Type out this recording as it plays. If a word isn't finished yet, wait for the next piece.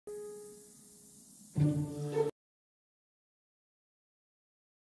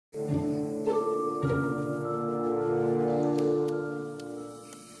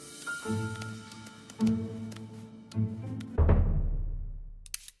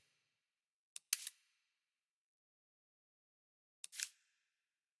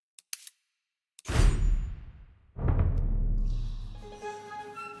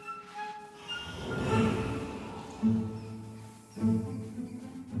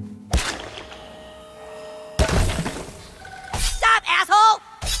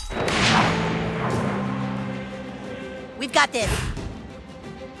We've got this.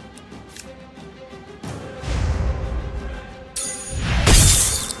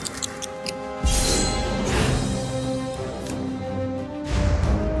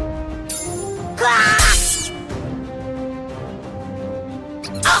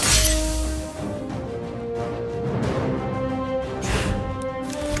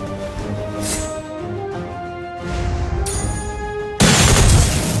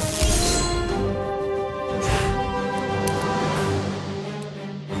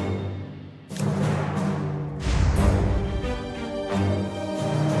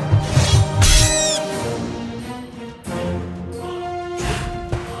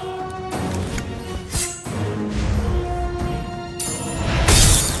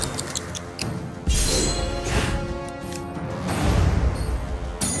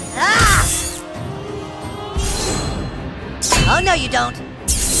 Oh, no, you don't.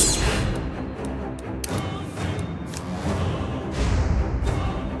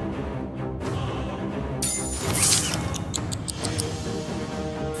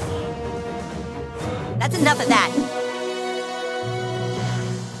 That's enough of that.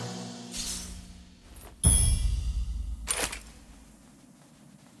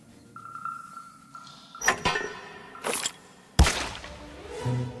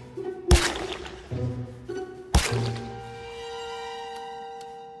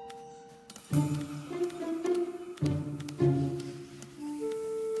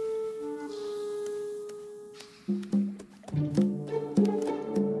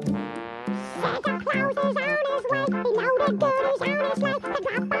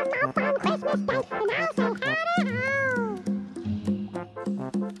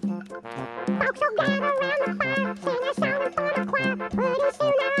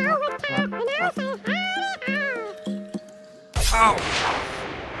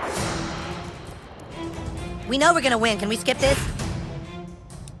 We know we're gonna win. Can we skip this?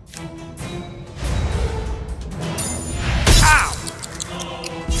 Ow!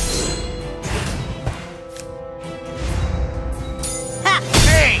 Ha!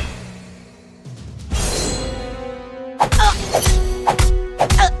 Hey!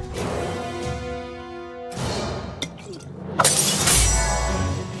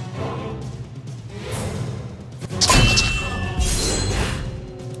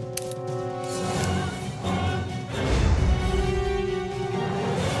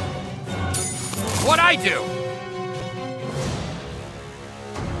 What'd I do?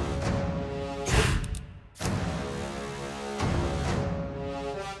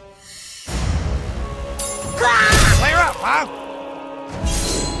 Clear up, huh?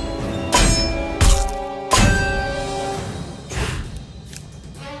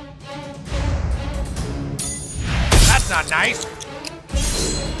 That's not nice.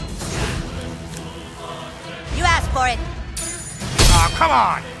 You asked for it. Aw, come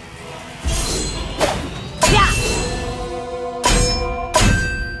on. Yeah!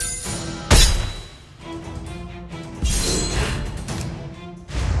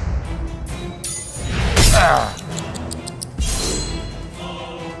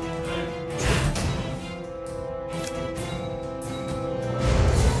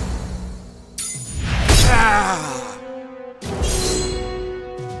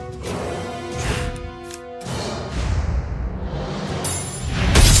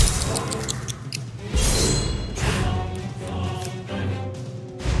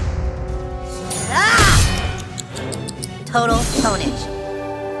 Total ponage.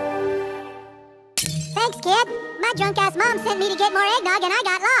 Thanks, kid. My drunk-ass mom sent me to get more eggnog and I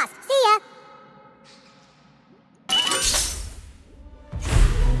got lost. See ya!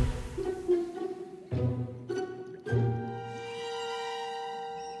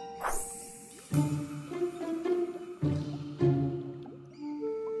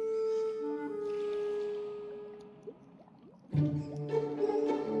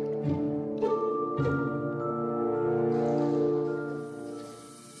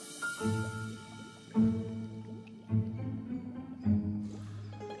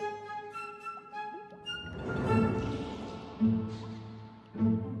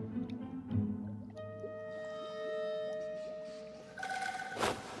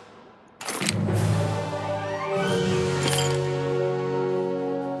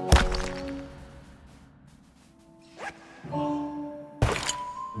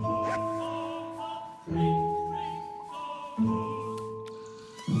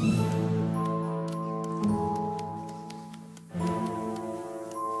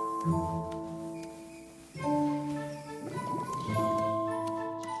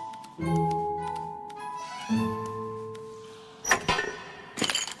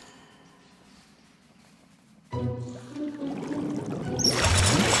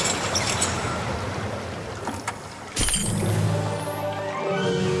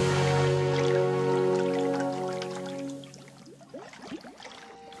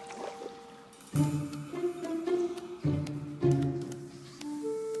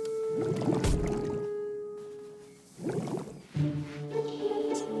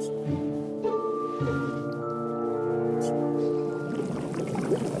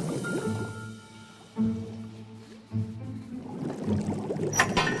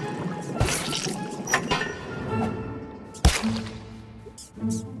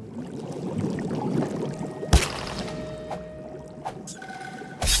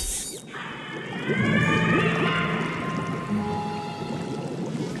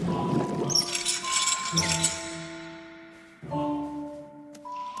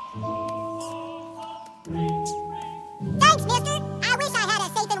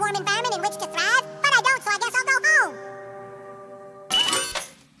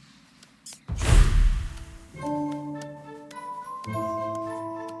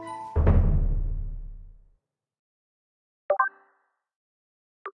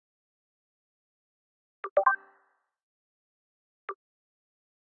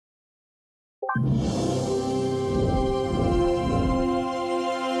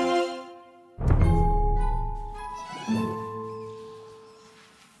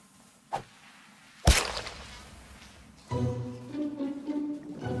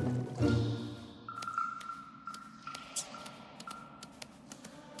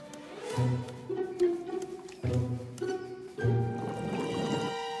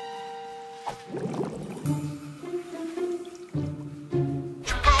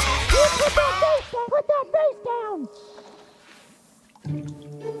 Put that face down!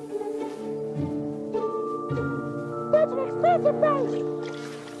 That's an expensive base!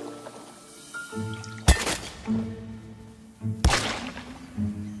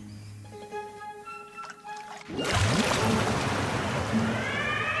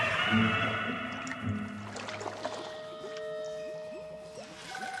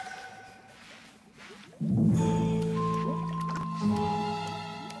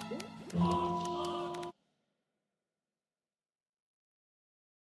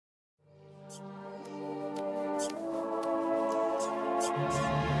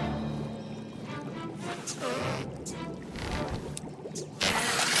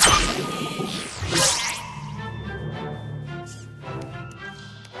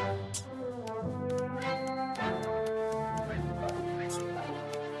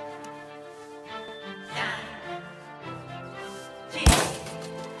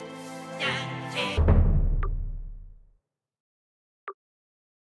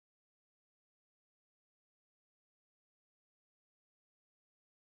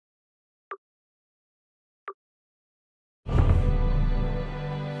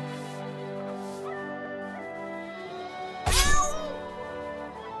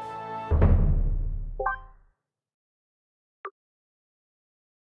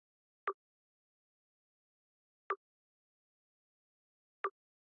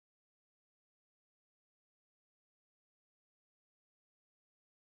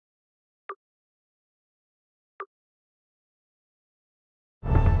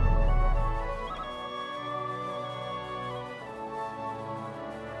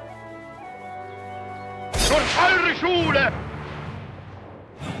 Eure Schule!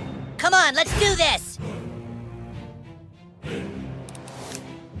 Come on, let's do this!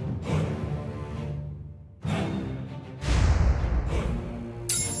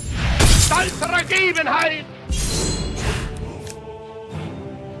 Stolze Gegebenheit!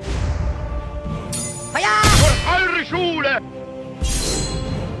 Hiya! Für eure Schule!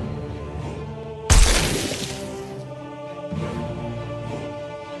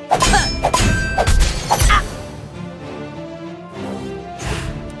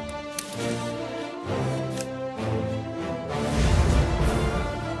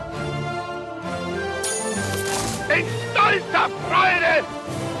 In stolzer Freude!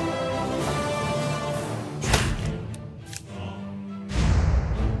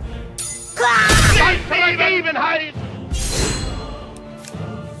 Stolze Gegebenheit!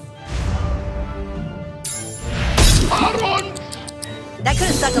 Warum? That could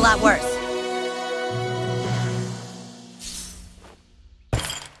have sucked a lot worse.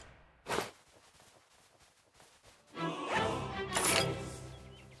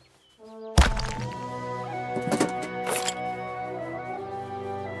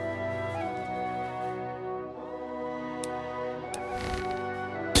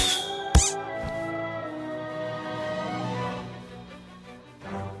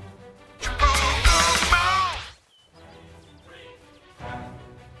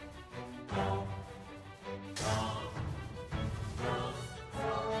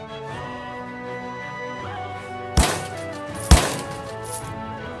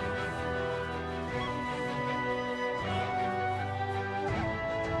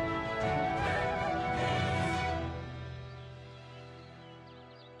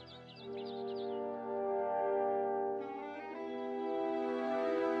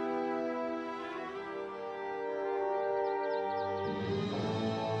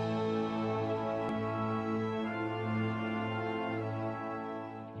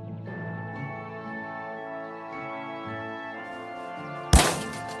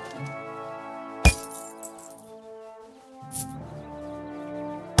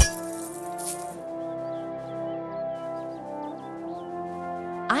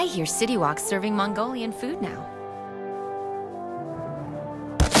 I hear City Walk's serving Mongolian food now.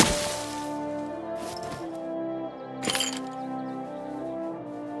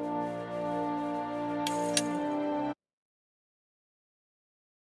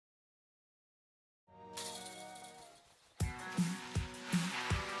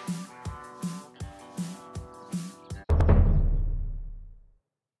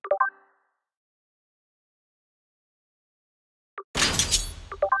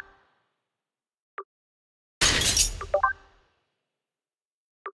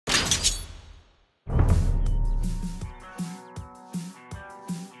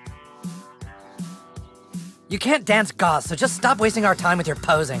 You can't dance gauze, so just stop wasting our time with your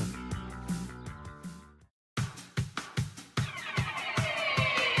posing.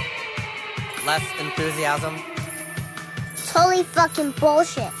 Less enthusiasm. Totally fucking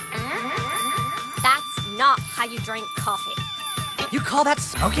bullshit. That's not how you drink coffee. You call that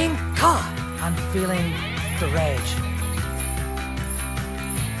smoking? God, I'm feeling the rage.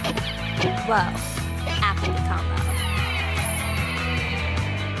 Whoa. Epic combo.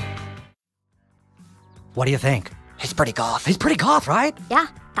 What do you think? He's pretty goth. He's pretty goth, right? Yeah,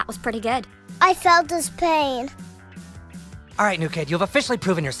 that was pretty good. I felt his pain. All right, new kid, you've officially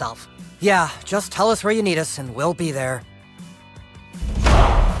proven yourself. Yeah, just tell us where you need us and we'll be there.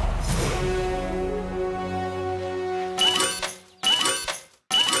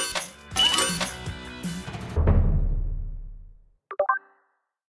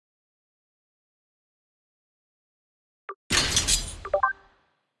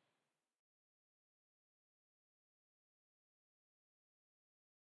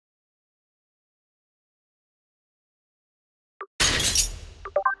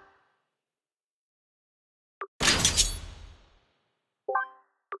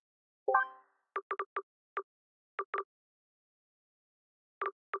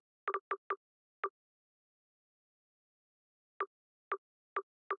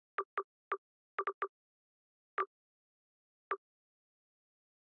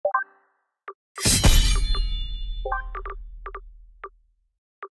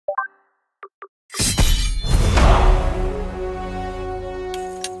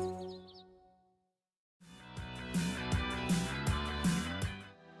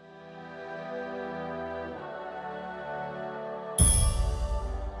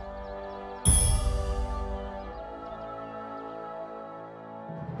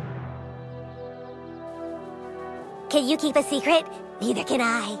 Can you keep a secret? Neither can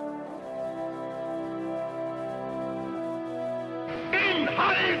I.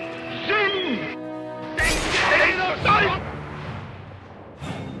 Inhalt! Sinn! Denkt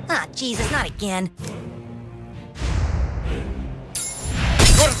Ah, Jesus, not again.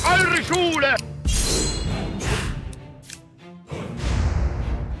 durch eure Schule!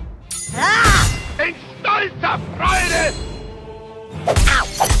 Ah! In stolzer Freude! Ow!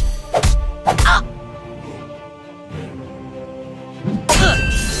 Ah!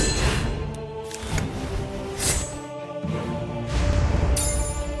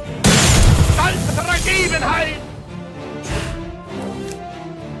 Stolzer Ergebenheit!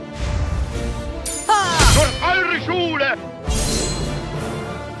 Durch eure Schule!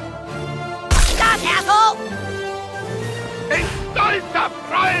 Stop, asshole! In stolzer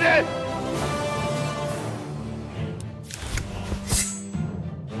Freude!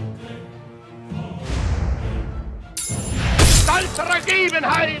 Stolzer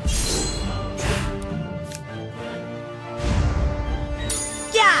Ergebenheit!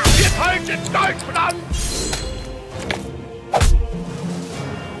 Ja! Wir halten Deutschland!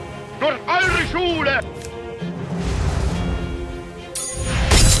 Durch eure Schule!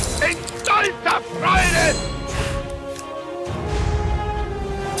 In stolzer Freude!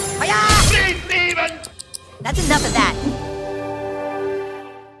 Hiya! Friedleben! That's enough of that.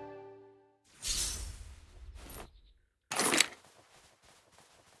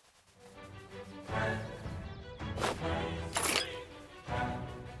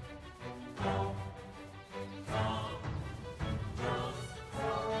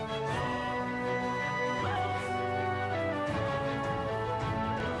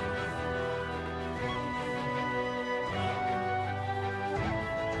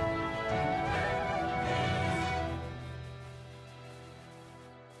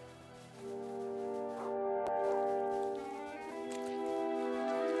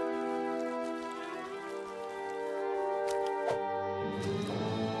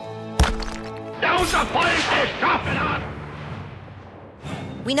 Der Unterfolg ist schaffen hat!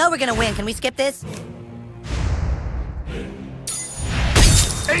 We know we're gonna win. Can we skip this?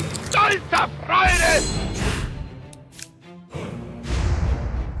 In stolzer Freude!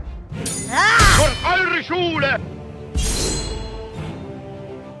 Ah! Durch eure Schule!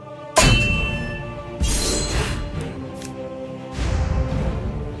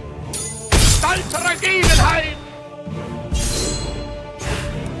 Stolzer Ergebenheit!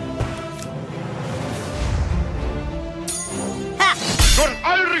 Ha! Durch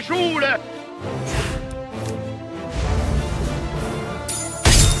eure Schule!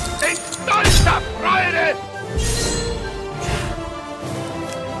 In stolzer Freude!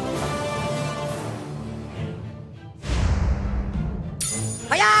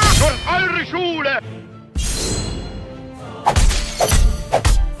 Hiya! Durch eure Schule!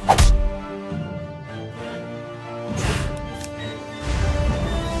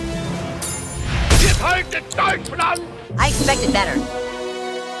 expected Deutschland! I expected better.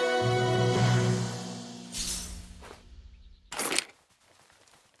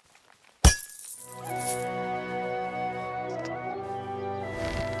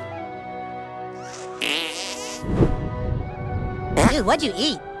 Dude, what'd you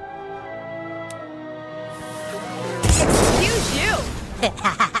eat? Excuse you.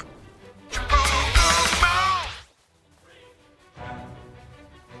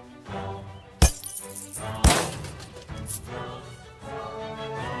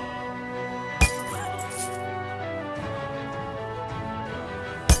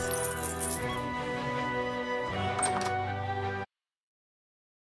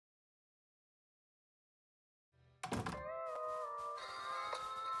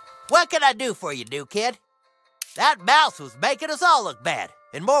 What can I do for you, new kid? That mouse was making us all look bad.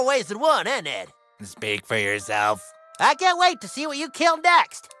 In more ways than one, eh, Ned? Speak for yourself. I can't wait to see what you kill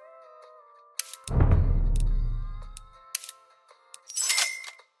next.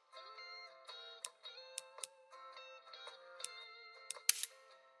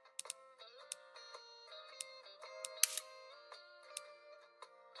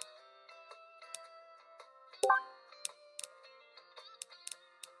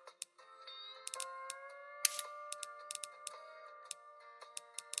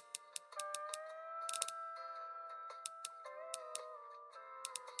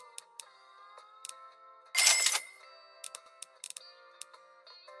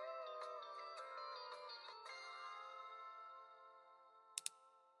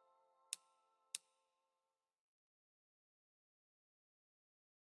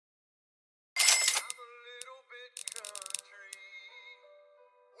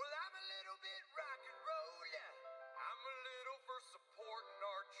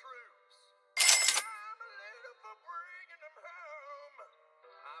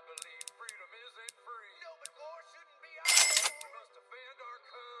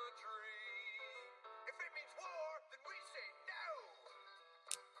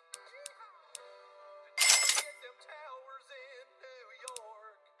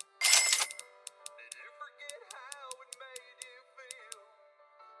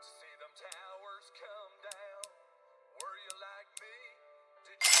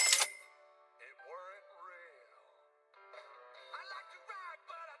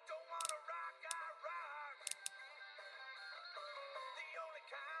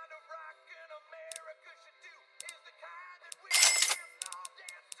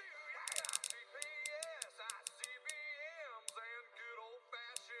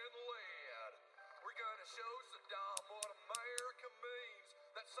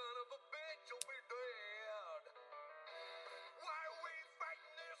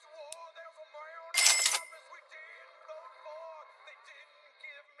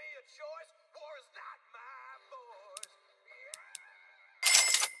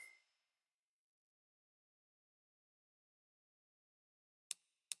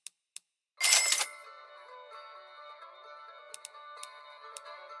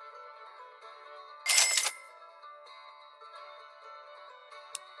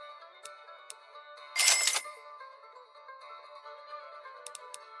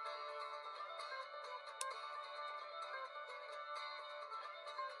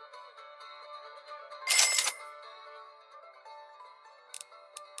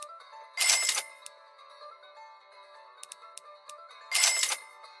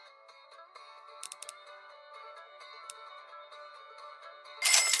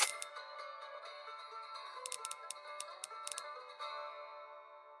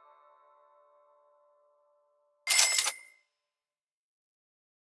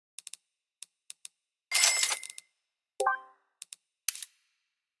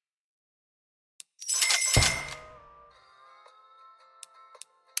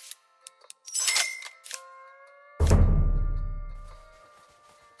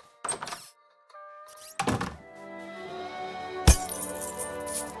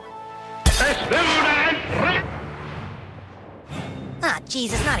 Ah,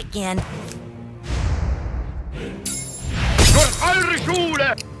 Jesus, not again. Durch eure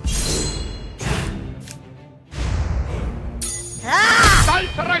Schule! Ah!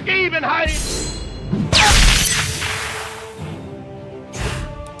 Stolze Ergebenheit!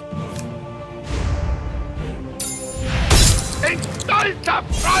 In stolzer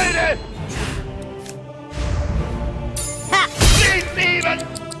Freude! Ha! Please, Steven!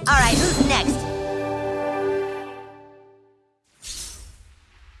 All right, who's next?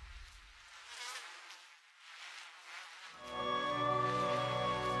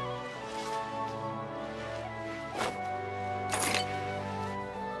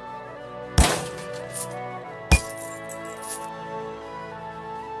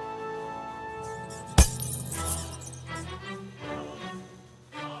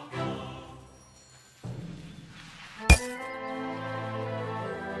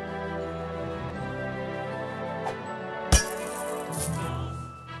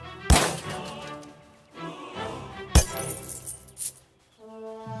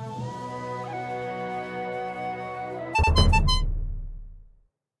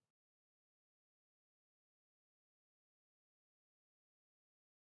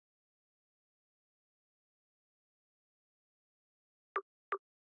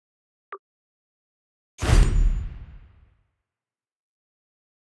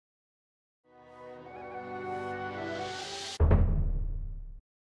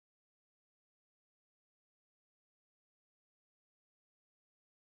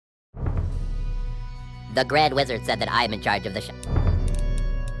 The Grand Wizard said that I'm in charge of the show.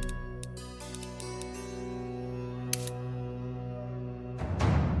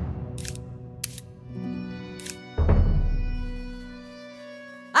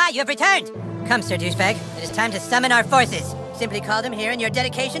 Ah, you have returned! Come, Sir Douchebag. It is time to summon our forces. Simply call them here and your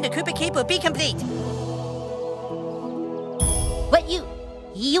dedication to Koopa Keep will be complete. What,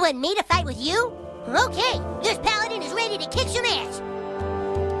 you want me to fight with you? Okay, this paladin is ready to kick some ass.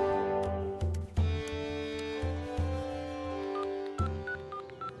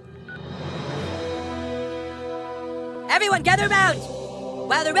 Everyone gather round!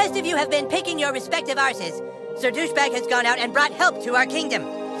 While the rest of you have been picking your respective arses, Sir Douchebag has gone out and brought help to our kingdom.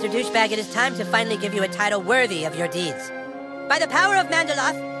 Sir Douchebag, it is time to finally give you a title worthy of your deeds. By the power of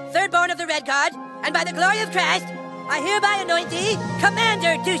Mandaloth, third-born of the Red Guard, and by the glory of Crest, I hereby anoint thee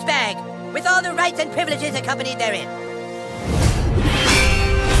Commander Douchebag, with all the rights and privileges accompanied therein.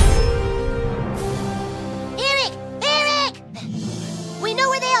 Eric! We know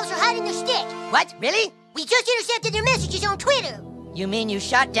where the elves are hiding their stick. What? Really? We just intercepted their messages on Twitter. You mean you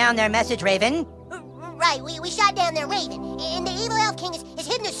shot down their message, Raven? Right, we shot down their Raven, and the evil elf king is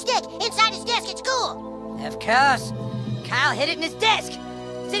hidden a stick inside his desk at school. Of course. Kyle hid it in his desk.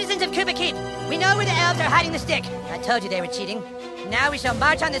 Citizens of Koopa Keep, we know where the elves are hiding the stick. I told you they were cheating. Now we shall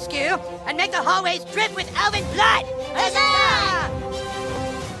march on the skew and make the hallways drip with elven blood. Huzzah!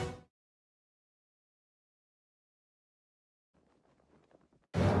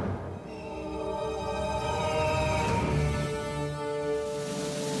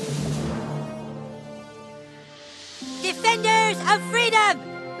 Defenders of freedom!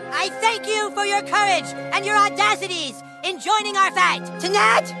 I thank you for your courage and your audacities in joining our fight.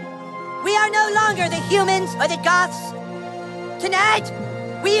 Tonight, we are no longer the humans or the goths. Tonight,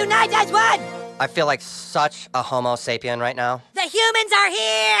 we unite as one! I feel like such a homo sapien right now. The humans are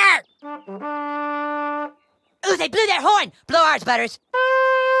here! Ooh, they blew their horn! Blow ours, Butters.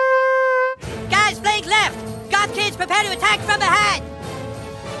 Guys, flank left! Goth kids, prepare to attack from behind!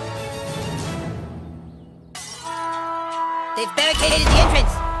 They've barricaded the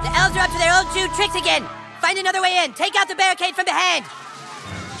entrance. The elves are up to their old Jew tricks again. Find another way in. Take out the barricade from behind.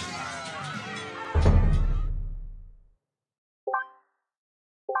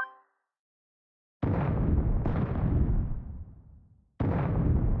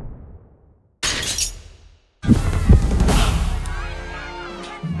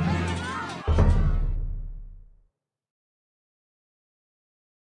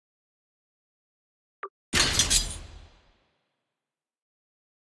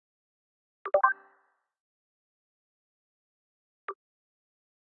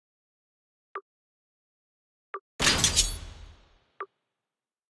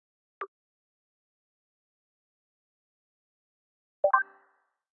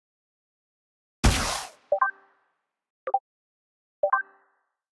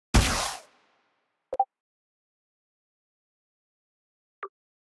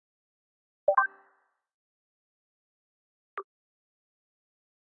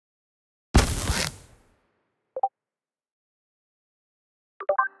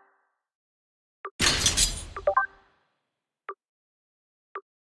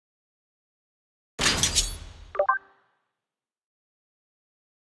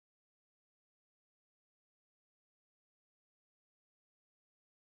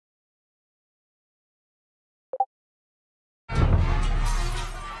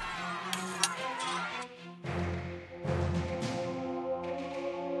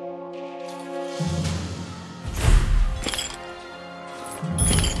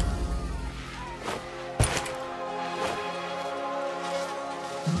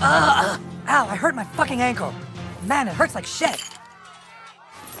 Ow, I hurt my fucking ankle. Man, it hurts like shit.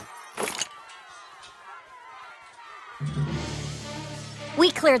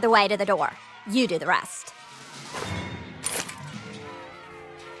 We cleared the way to the door. You do the rest.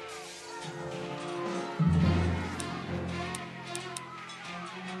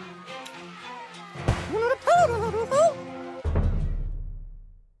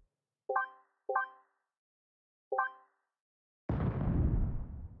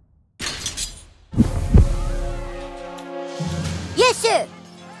 Yes, sir.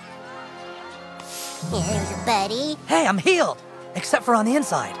 Here's a buddy. Hey, I'm healed. Except for on the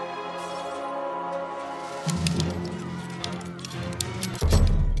inside.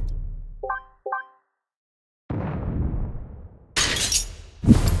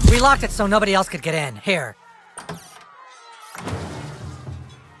 We locked it so nobody else could get in. Here.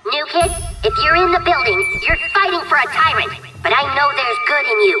 New kid, if you're in the building, you're fighting for a tyrant. But I know there's good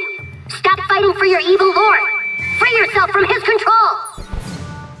in you. Stop fighting for your evil lord. Free yourself from his control.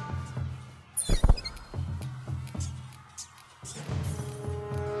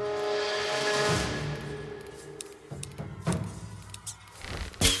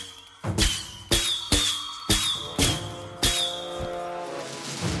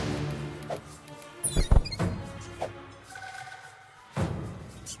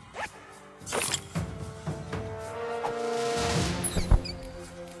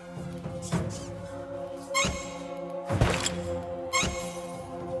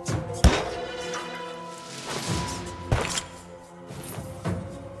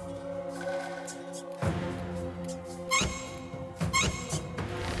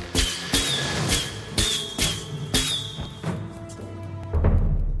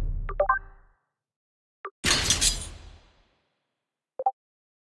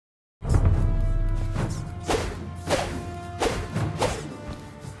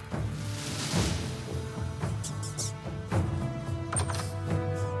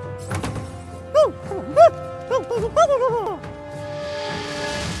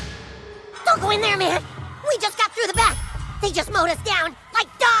 go in there, man. We just got through the back. They just mowed us down like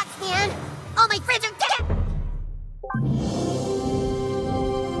dogs, man. All my friends are dead.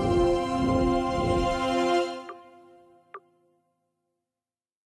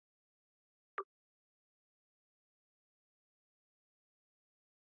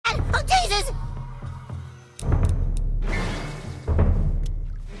 Oh, Jesus!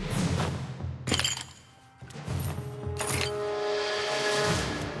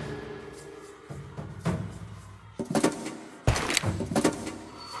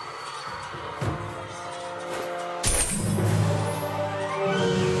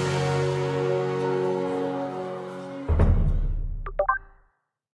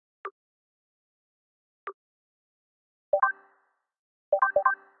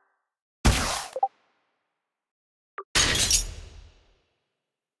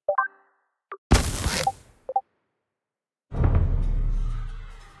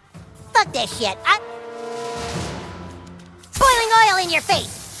 Fuck this shit. Boiling oil in your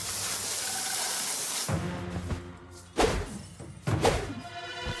face.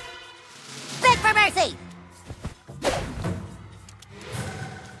 Beg for mercy.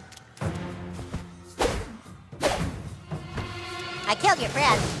 I killed your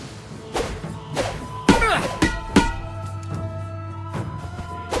friend.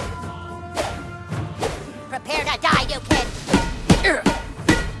 Prepare to die, you kid.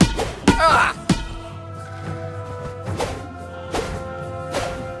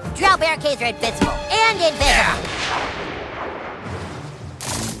 Drow barricades are invincible and invisible.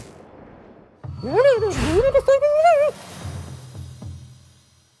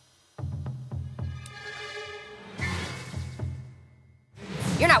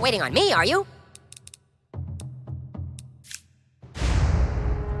 You're not waiting on me, are you?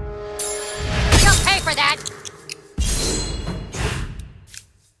 You'll pay for that!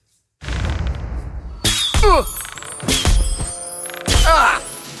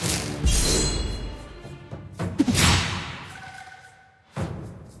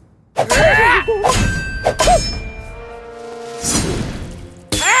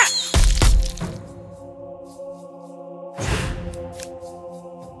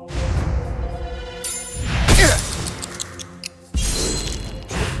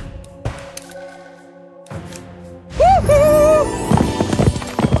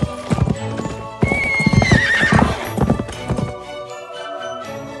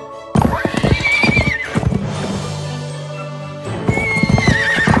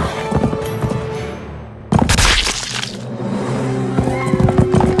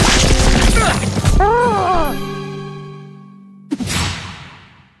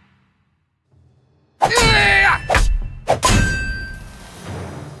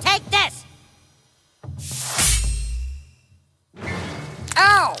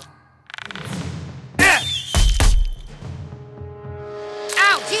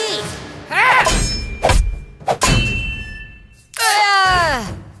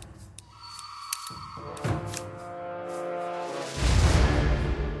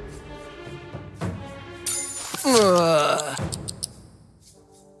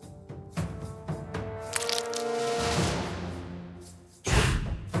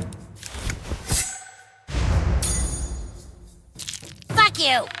 Fuck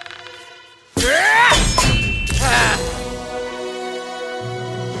you!